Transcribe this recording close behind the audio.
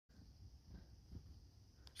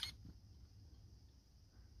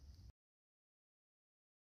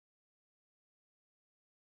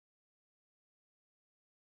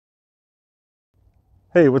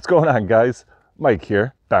Hey, what's going on, guys? Mike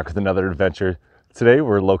here, back with another adventure. Today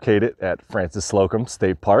we're located at Francis Slocum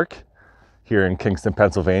State Park here in Kingston,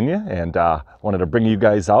 Pennsylvania, and wanted to bring you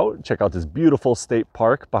guys out, check out this beautiful state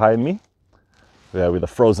park behind me. With the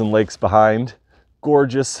frozen lakes behind,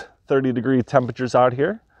 gorgeous 30-degree temperatures out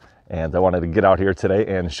here, and I wanted to get out here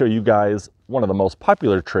today and show you guys one of the most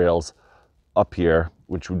popular trails up here,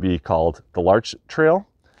 which would be called the Larch Trail,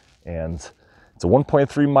 and it's a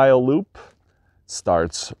 1.3 mile loop.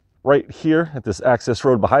 Starts right here at this access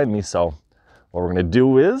road behind me. So what we're going to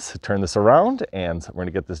do is turn this around and we're going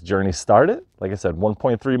to get this journey started. Like I said,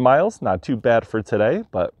 1.3 miles, not too bad for today,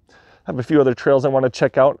 but I have a few other trails I want to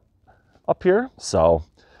check out up here. So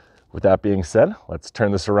with that being said, let's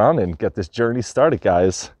turn this around and get this journey started,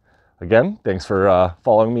 guys. Again, thanks for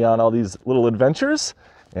following me on all these little adventures,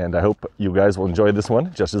 and I hope you guys will enjoy this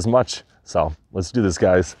one just as much. So let's do this,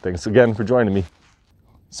 guys. Thanks again for joining me.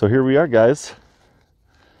 So here we are, guys.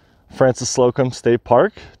 Francis Slocum State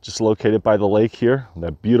Park, just located by the lake here.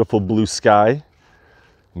 That beautiful blue sky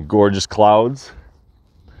and gorgeous clouds.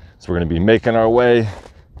 So we're going to be making our way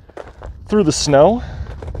through the snow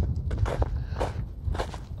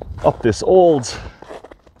up this old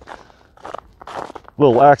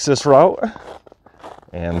little access route,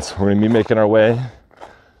 and we're going to be making our way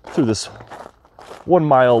through this 1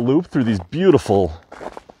 mile loop through these beautiful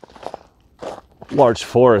larch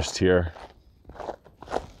forest here.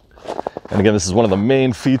 And again, this is one of the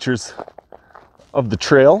main features of the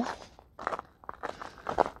trail.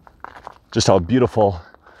 Just how beautiful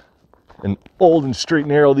and old and straight and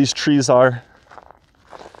narrow these trees are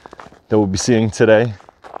that we'll be seeing today.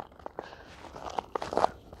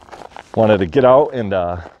 Wanted to get out and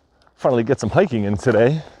finally get some hiking in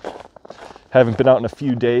today. Haven't been out in a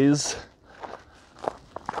few days.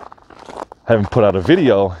 Haven't put out a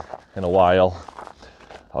video in a while.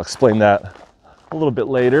 I'll explain that a little bit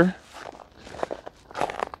later.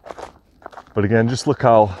 But again, just look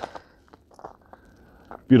how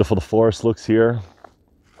beautiful the forest looks here.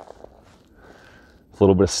 A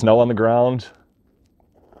little bit of snow on the ground.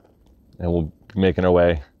 And we'll be making our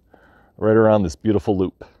way right around this beautiful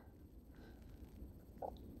loop.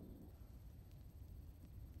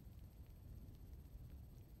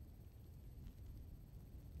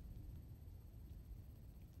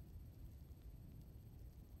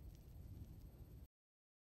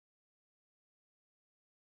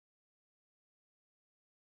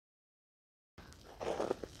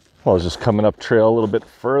 Well, I was just coming up trail a little bit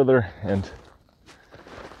further, and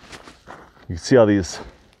you can see all these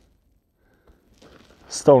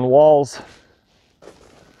stone walls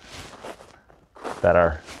that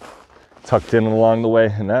are tucked in along the way,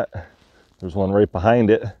 and there's one right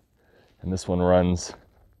behind it, and this one runs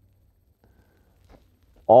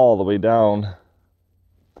all the way down.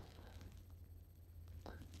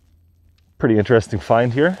 Pretty interesting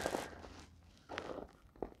find here.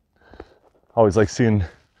 Always like seeing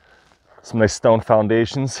some nice stone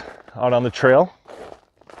foundations out on the trail.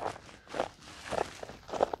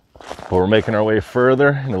 But we're making our way further,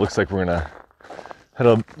 and it looks like we're gonna head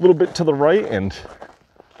a little bit to the right and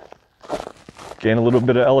gain a little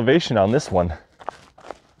bit of elevation on this one.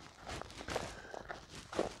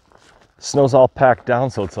 Snow's all packed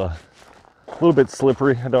down, so it's a little bit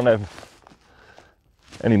slippery. I don't have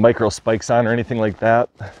any micro spikes on or anything like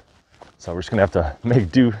that, so we're just gonna have to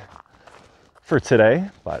make do for today.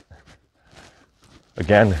 But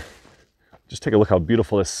again, just take a look how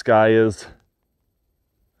beautiful this sky is.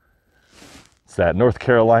 It's that North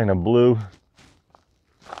Carolina blue.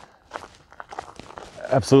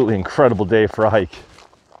 Absolutely incredible day for a hike.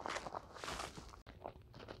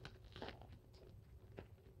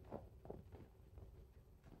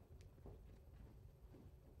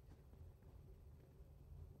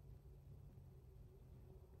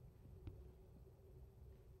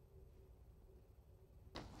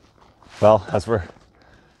 Well, as we're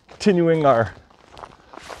continuing our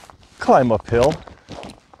climb uphill,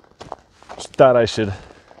 just thought I should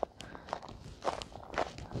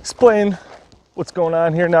explain what's going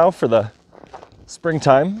on here now for the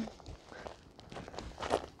springtime.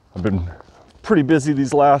 I've been pretty busy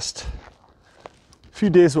these last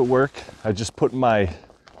few days with work. I just put my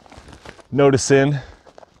notice in,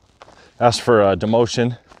 asked for a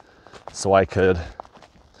demotion so I could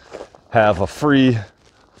have a free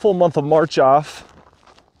full month of March off,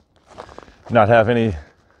 not have any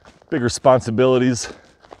big responsibilities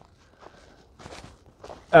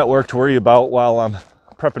at work to worry about while I'm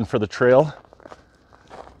prepping for the trail.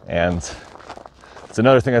 And it's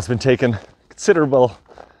another thing that's been taking considerable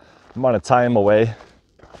amount of time away,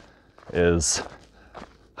 is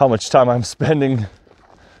how much time I'm spending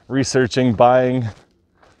researching, buying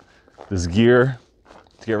this gear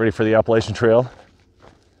to get ready for the Appalachian Trail.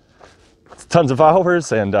 It's tons of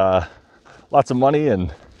hours and lots of money,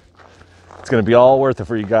 and it's gonna be all worth it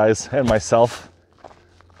for you guys and myself.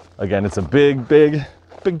 Again, it's a big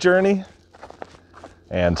journey,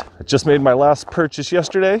 and I just made my last purchase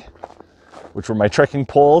yesterday, which were my trekking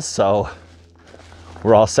poles, so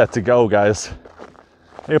we're all set to go, guys.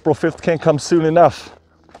 April 5th can't come soon enough.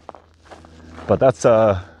 But that's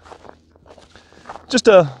just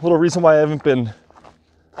a little reason why I haven't been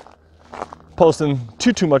posting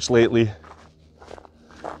too much lately.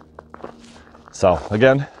 So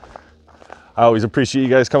again, I always appreciate you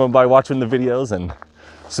guys coming by, watching the videos and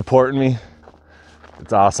supporting me.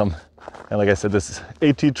 It's awesome. And like I said, this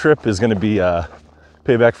AT trip is gonna be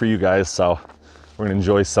payback for you guys. So we're gonna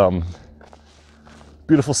enjoy some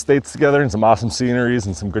beautiful states together and some awesome sceneries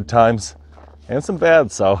and some good times and some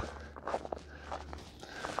bad. So,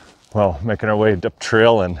 well, making our way up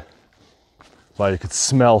trail, and wow, you could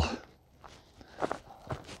smell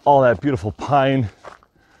all that beautiful pine.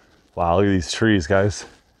 Wow, look at these trees, guys,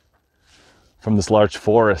 from this larch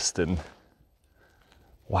forest. And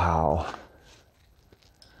wow,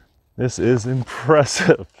 this is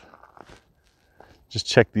impressive. Just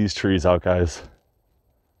check these trees out, guys.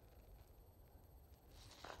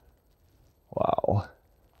 Wow.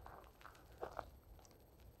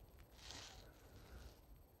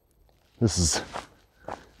 This is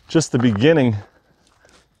just the beginning,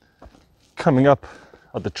 coming up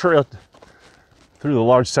the trail through the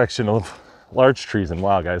large section of larch trees. And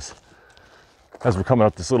wow, guys, as we're coming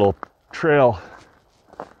up this little trail,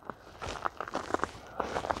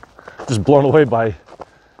 just blown away by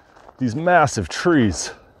these massive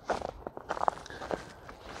trees.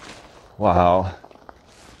 Wow.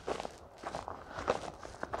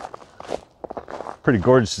 Pretty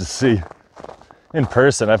gorgeous to see in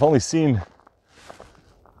person. I've only seen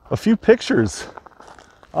a few pictures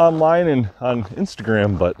online and on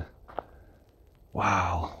Instagram, but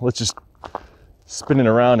wow, let's just spin it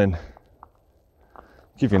around and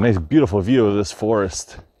give you a nice beautiful view of this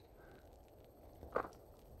forest.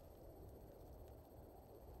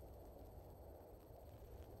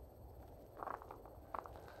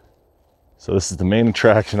 So this is the main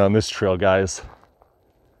attraction on this trail, guys.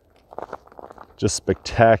 Just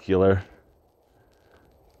spectacular.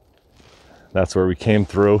 That's where we came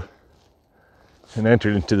through and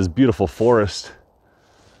entered into this beautiful forest.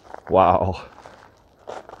 Wow.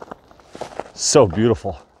 So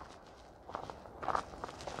beautiful.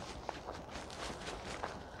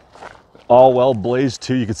 All well blazed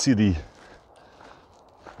too. You can see the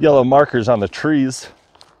yellow markers on the trees.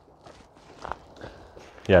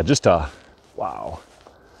 Yeah, just wow,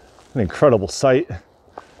 an incredible sight.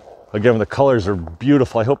 Again, the colors are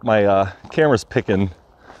beautiful. I hope my camera's picking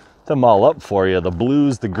them all up for you. The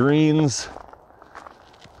blues, the greens,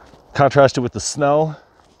 contrasted with the snow.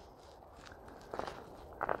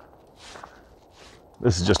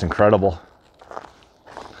 This is just incredible.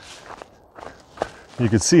 You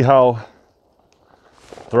can see how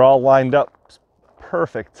they're all lined up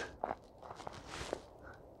perfect.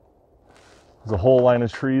 There's a whole line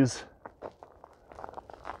of trees.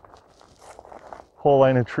 Whole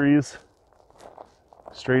line of trees.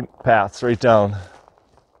 Straight path, straight down.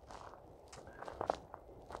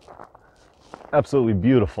 Absolutely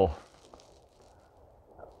beautiful.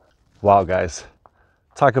 Wow, guys.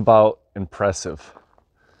 Talk about impressive.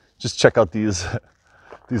 Just check out these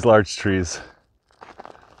large trees.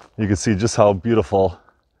 You can see just how beautiful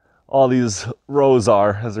all these rows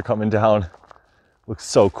are as they're coming down. Looks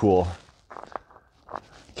so cool.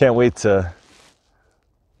 Can't wait to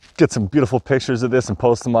get some beautiful pictures of this and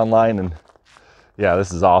post them online. And yeah,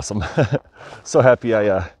 this is awesome. So happy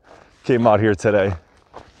I came out here today.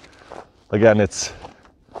 Again, it's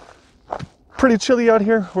pretty chilly out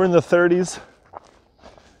here. We're in the 30s.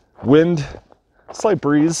 Wind, slight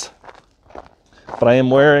breeze. But I am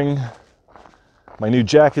wearing my new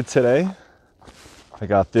jacket today. I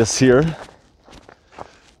got this here.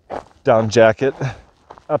 Down jacket.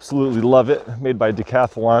 Absolutely love it. Made by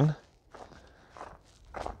Decathlon.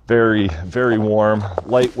 Very, very warm,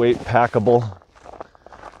 lightweight, packable.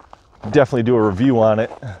 Definitely do a review on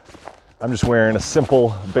it. I'm just wearing a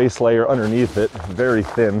simple base layer underneath it, very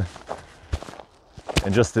thin.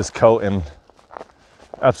 And just this coat, and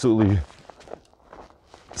absolutely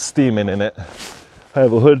steaming in it. I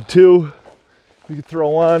have a hood too, you can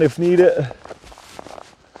throw on if need it.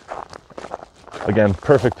 Again,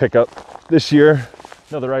 perfect pickup this year.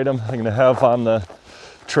 Another item I'm gonna have on the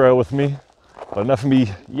trail with me. But enough of me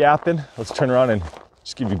yapping. Let's turn around and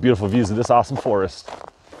just give you beautiful views of this awesome forest.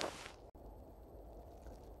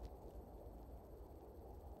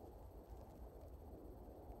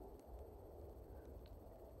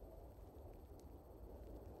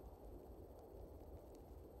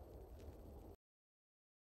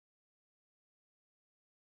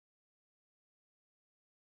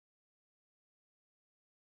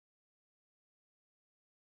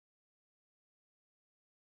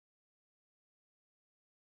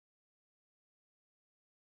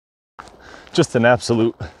 Just an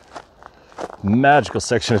absolute magical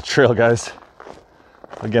section of trail, guys.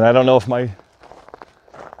 Again, I don't know if my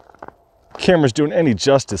camera's doing any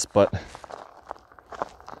justice, but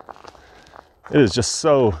it is just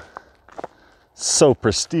so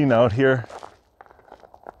pristine out here.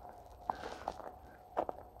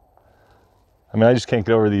 I mean, I just can't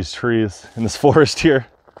get over these trees in this forest here.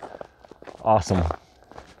 Awesome.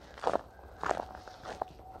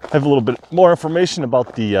 I have a little bit more information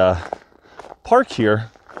about the park here.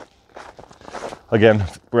 Again,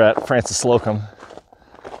 we're at Francis Slocum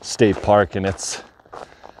State Park, and it's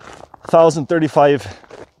 1,035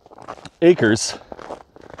 acres,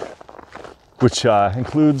 which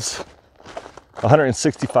includes a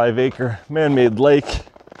 165-acre man-made lake.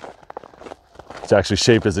 It's actually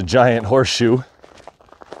shaped as a giant horseshoe,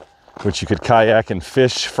 which you could kayak and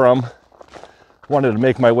fish from. Wanted to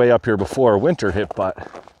make my way up here before winter hit, but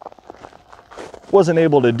wasn't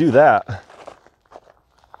able to do that.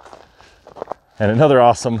 And another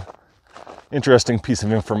awesome, interesting piece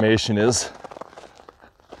of information is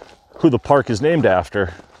who the park is named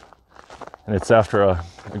after. And it's after a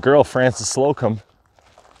girl, Francis Slocum,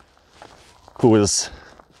 who was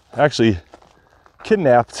actually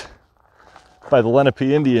kidnapped by the Lenape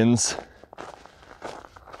Indians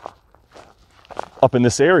up in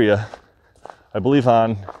this area, I believe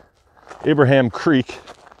on Abraham Creek.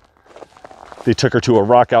 They took her to a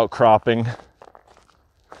rock outcropping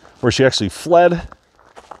where she actually fled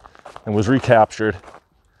and was recaptured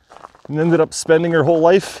and ended up spending her whole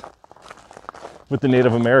life with the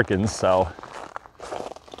Native Americans. So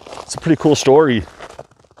it's a pretty cool story.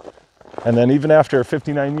 And then even after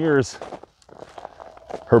 59 years,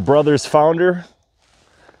 her brothers found her,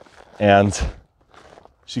 and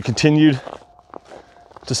she continued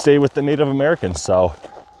to stay with the Native Americans. So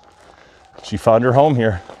she found her home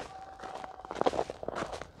here.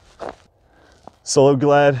 So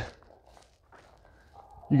glad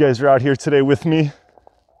you guys are out here today with me,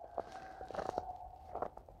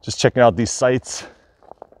 just checking out these sites.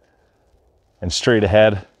 And straight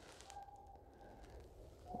ahead,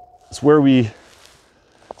 it's where we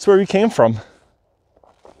came from.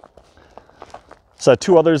 Saw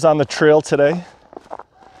two others on the trail today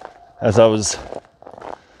as I was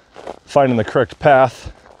finding the correct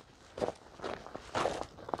path.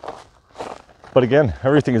 But again,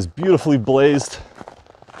 everything is beautifully blazed.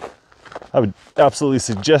 I would absolutely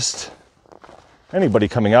suggest anybody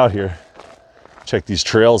coming out here check these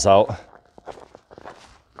trails out.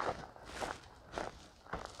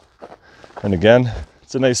 And again,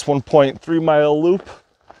 it's a nice 1.3 mile loop,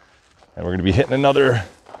 and we're going to be hitting another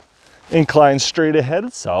incline straight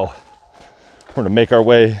ahead. So we're going to make our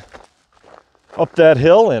way up that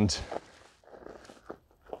hill, and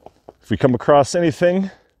if we come across anything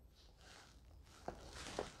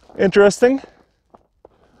interesting,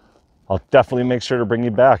 I'll definitely make sure to bring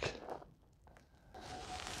you back.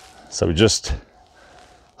 So we just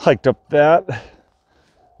hiked up that,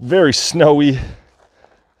 very snowy,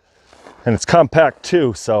 and it's compact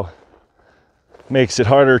too, so makes it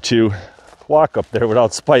harder to walk up there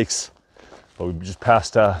without spikes. But we just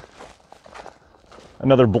passed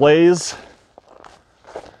another blaze,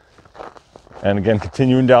 and again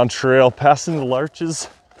continuing down trail, passing the larches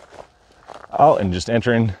out and just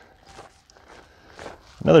entering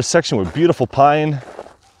another section with beautiful pine.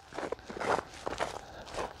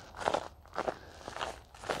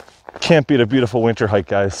 Can't beat a beautiful winter hike,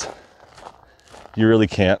 guys. You really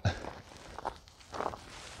can't.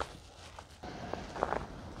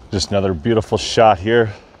 Just another beautiful shot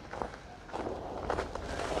here.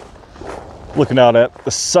 Looking out at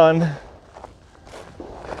the sun.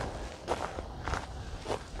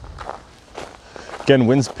 Again,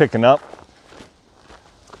 wind's picking up.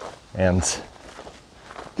 And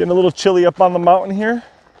getting a little chilly up on the mountain here.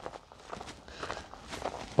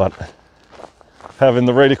 But having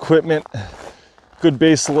the right equipment, good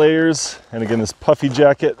base layers, and again, this puffy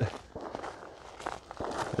jacket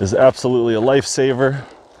is absolutely a lifesaver.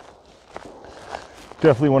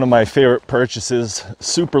 Definitely one of my favorite purchases.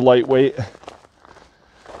 Super lightweight.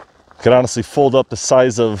 Could honestly fold up the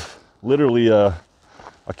size of literally a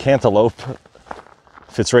cantaloupe.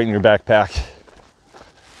 Fits right in your backpack.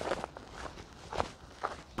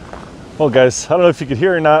 Well, guys, I don't know if you could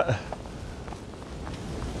hear or not,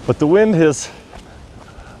 but the wind has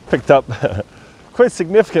picked up quite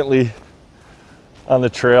significantly on the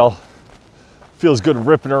trail. Feels good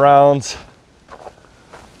ripping around,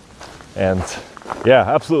 and yeah,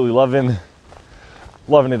 absolutely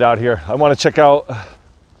loving it out here. I want to check out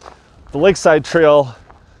the Lakeside Trail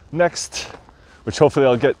next, which hopefully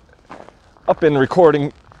I'll get up and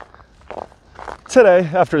recording today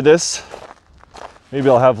after this. Maybe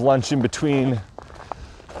I'll have lunch in between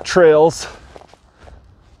trails.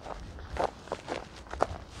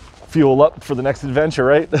 Fuel up for the next adventure,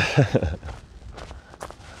 right?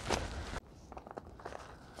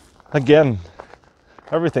 Again,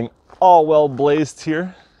 everything all well blazed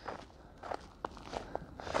here.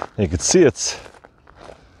 You can see it's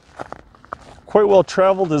quite well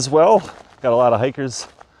traveled as well. Got a lot of hikers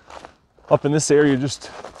up in this area just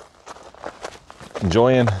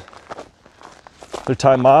enjoying their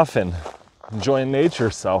time off and enjoying nature.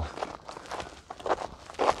 So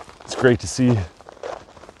it's great to see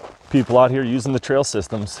people out here using the trail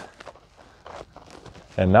systems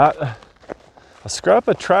and not a scrap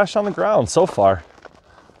of trash on the ground so far.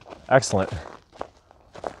 Excellent.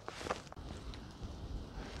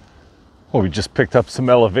 Well, we just picked up some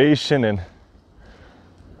elevation and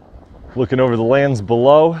looking over the lands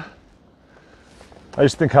below. I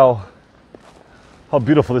just think how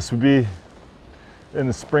beautiful this would be in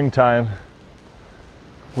the springtime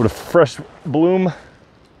with a fresh bloom.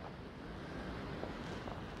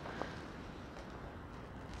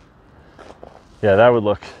 Yeah, that would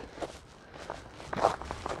look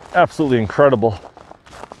absolutely incredible.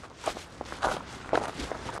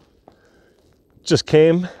 Just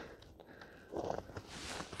came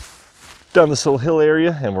down this little hill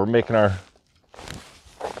area and we're making our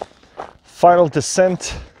final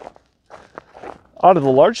descent out of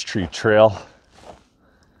the Larch Tree Trail.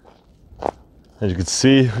 As you can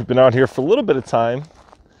see, we've been out here for a little bit of time.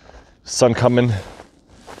 Sun coming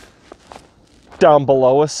down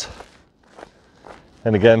below us.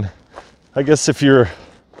 And again, I guess if you're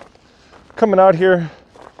coming out here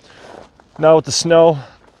now with the snow,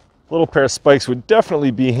 a little pair of spikes would definitely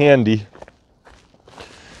be handy.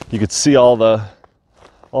 You could see all the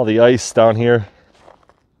ice down here.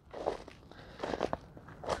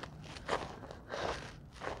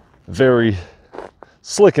 Very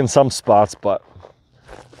slick in some spots, but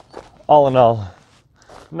all in all,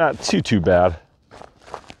 not too bad.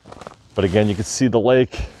 But again, you can see the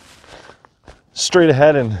lake straight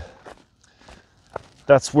ahead, and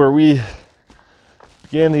that's where we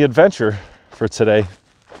began the adventure for today.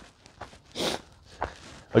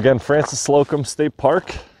 Again, Francis Slocum State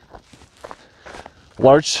Park,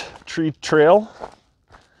 Larch Tree Trail,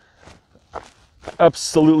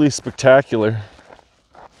 absolutely spectacular.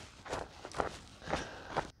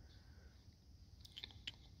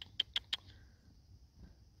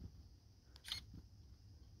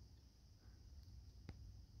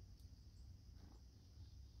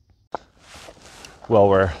 Well,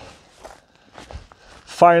 we're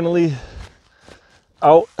finally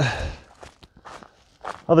out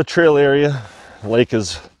of the trail area. The lake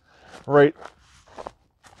is right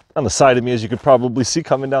on the side of me, as you could probably see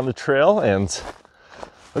coming down the trail. And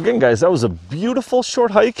again, guys, that was a beautiful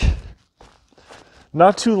short hike.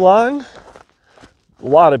 Not too long. A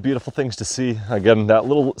lot of beautiful things to see. Again, that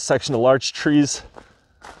little section of larch trees,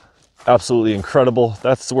 absolutely incredible.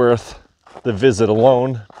 That's worth the visit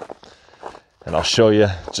alone. And I'll show you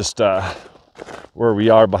just where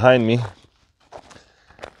we are behind me.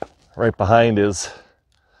 Right behind is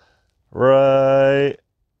right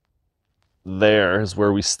there is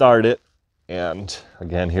where we started. And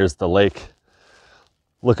again, here's the lake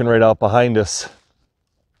looking right out behind us.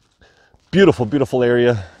 Beautiful, beautiful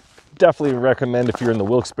area. Definitely recommend if you're in the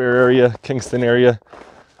Wilkes-Barre area, Kingston area,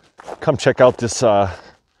 come check out this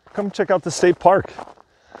state park.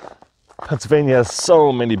 Pennsylvania has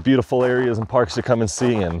so many beautiful areas and parks to come and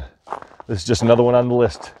see, and this is just another one on the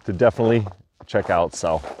list to definitely check out.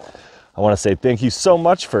 So I want to say thank you so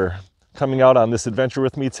much for coming out on this adventure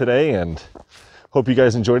with me today, and hope you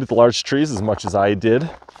guys enjoyed it, the large trees, as much as I did.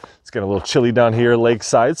 It's getting a little chilly down here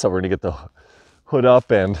lakeside, so we're gonna get the hood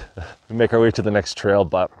up and make our way to the next trail.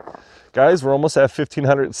 But guys, we're almost at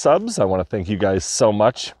 1,500 subs. I want to thank you guys so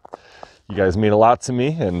much. You guys mean a lot to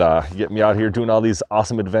me, and you get me out here doing all these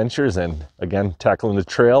awesome adventures and again tackling the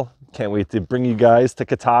trail. Can't wait to bring you guys to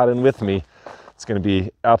Katahdin with me. It's going to be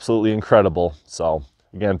absolutely incredible. So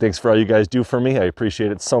again, thanks for all you guys do for me. I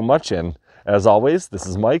appreciate it so much, and as always, this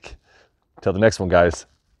is Mike. Till the next one, guys,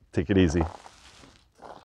 take it easy.